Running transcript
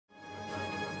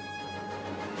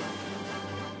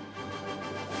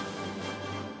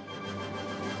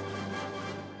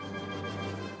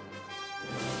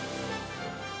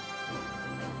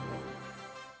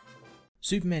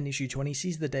Superman issue 20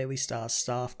 sees the Daily Star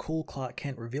staff call Clark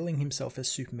Kent revealing himself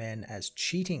as Superman as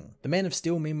cheating. The Man of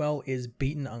Steel meanwhile is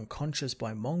beaten unconscious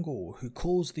by Mongul, who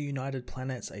calls the United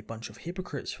Planets a bunch of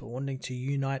hypocrites for wanting to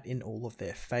unite in all of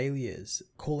their failures,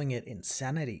 calling it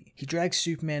insanity. He drags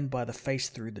Superman by the face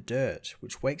through the dirt,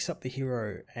 which wakes up the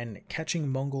hero, and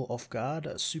catching Mongul off guard,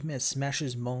 Superman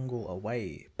smashes Mongul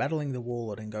away, battling the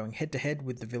Warlord and going head to head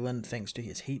with the villain thanks to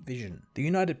his heat vision. The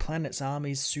United Planets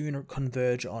armies soon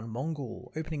converge on Mongul,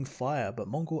 opening fire, but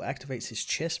Mongul activates his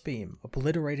chest beam,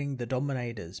 obliterating the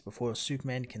Dominators before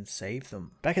Superman can save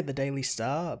them. Back at the Daily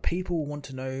Star, people want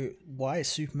to know why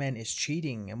Superman is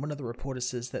cheating, and one of the reporters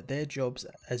says that their jobs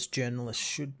as journalists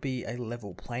should be a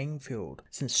level playing field,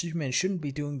 since Superman shouldn't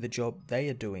be doing the job they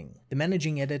are doing. The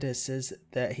managing editor says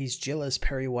that he's jealous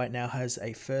Perry White now has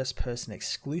a first-person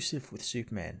exclusive with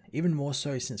Superman, even more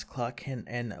so since Clark Kent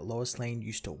and Lois Lane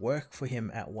used to work for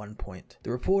him at one point. The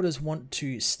reporters want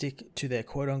to stick to their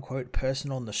quote-unquote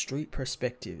person on the street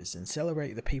perspectives and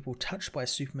celebrate the people touched by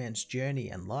Superman's journey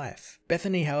and life.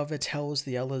 Bethany, however, tells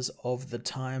the others of the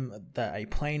time that a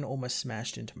plane almost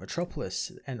smashed into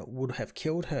Metropolis and would have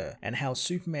killed her, and how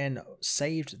Superman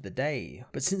saved the day.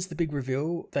 But since the big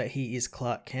reveal that he is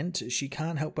Clark Kent, she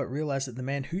can't help but realize that the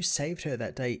man who saved her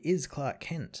that day is Clark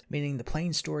Kent, meaning the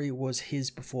plane story was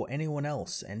his before anyone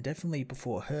else, and definitely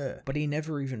before her, but he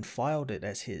never even filed it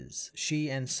as his. She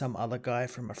and some other guy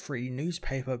from a free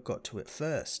newspaper got to it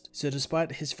first. So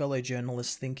despite his fellow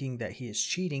journalists thinking that he is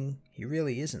cheating, he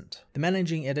really isn't. The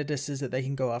managing editor says that they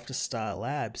can go after Star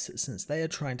Labs since they are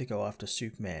trying to go after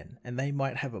Superman, and they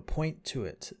might have a point to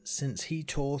it since he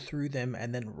tore through them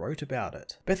and then wrote about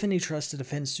it. Bethany tries to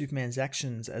defend Superman's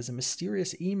actions as a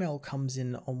mysterious email comes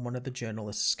in on one of the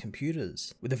journalist's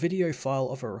computers, with a video file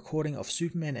of a recording of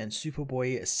Superman and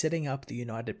Superboy setting up the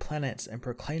United Planets and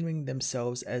proclaiming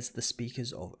themselves as the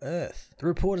speakers of Earth. The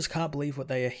reporters can't believe what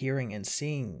they are hearing and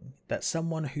seeing, that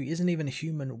someone who isn't even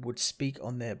human would speak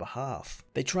on their behalf.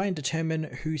 They try and determine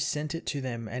who sent it to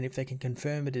them and if they can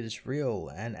confirm it is real,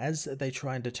 and as they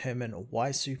try and determine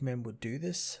why Superman would do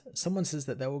this, someone says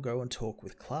that they will go and talk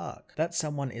with Clark. That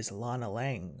someone is Lana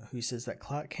Lang, who says that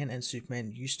Clark Kent and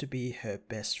Superman used to be her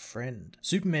best friend.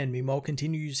 Superman meanwhile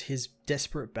continues his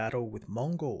desperate battle with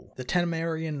Mongul. The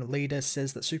Tamarian leader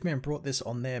says that Superman brought this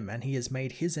on them and he has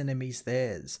made his enemies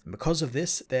theirs. And because of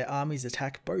this, their armies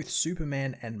attack both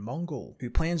Superman and Mongul, who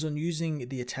plans on using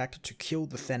the attack to kill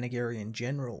the Thanagarian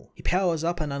general. He powers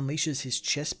up and unleashes his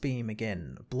chest beam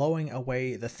again, blowing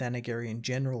away the Thanagarian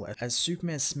general as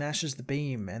Superman smashes the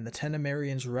beam and the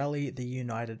Tamarians rally the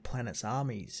United Planets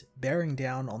armies, bearing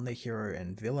down on the hero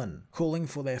and villain, calling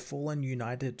for their fallen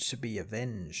United to be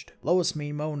avenged. Lois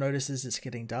meanwhile notices it's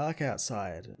getting dark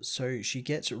outside, so she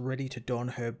gets ready to don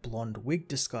her blonde wig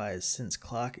disguise since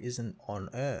Clark isn't on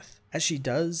Earth. As she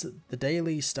does, the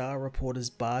Daily Star reporters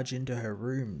barge into her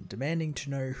room, demanding to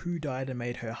know who died and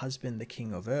made her husband the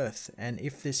King of Earth, and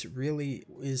if this really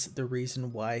is the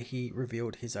reason why he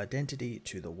revealed his identity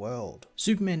to the world.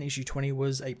 Superman issue 20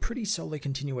 was a pretty solid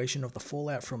continuation of the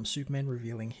fallout from Superman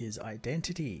revealing his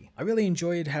identity. I really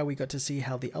enjoyed how we got to see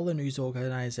how the other news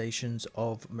organizations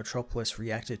of Metropolis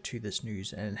reacted to this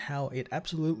news, and how it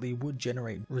absolutely would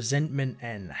generate resentment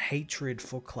and hatred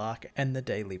for Clark and the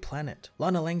Daily Planet.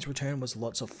 Lana Lang's return was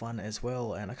lots of fun as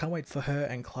well, and I can't wait for her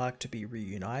and Clark to be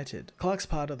reunited. Clark's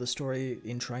part of the story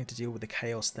in trying to deal with the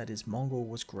chaos that is Mongul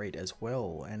was great as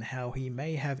well, and how he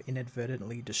may have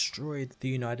inadvertently destroyed the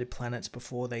United Planets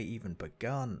before they even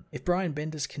begun. If Brian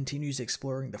Bendis continues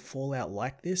exploring the fallout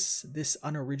like this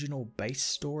unoriginal base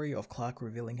story of Clark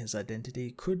revealing his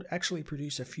identity could actually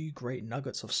produce a few great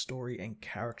nuggets of story and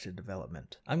character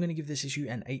development. I'm going to give this issue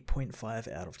an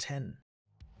 8.5 out of 10.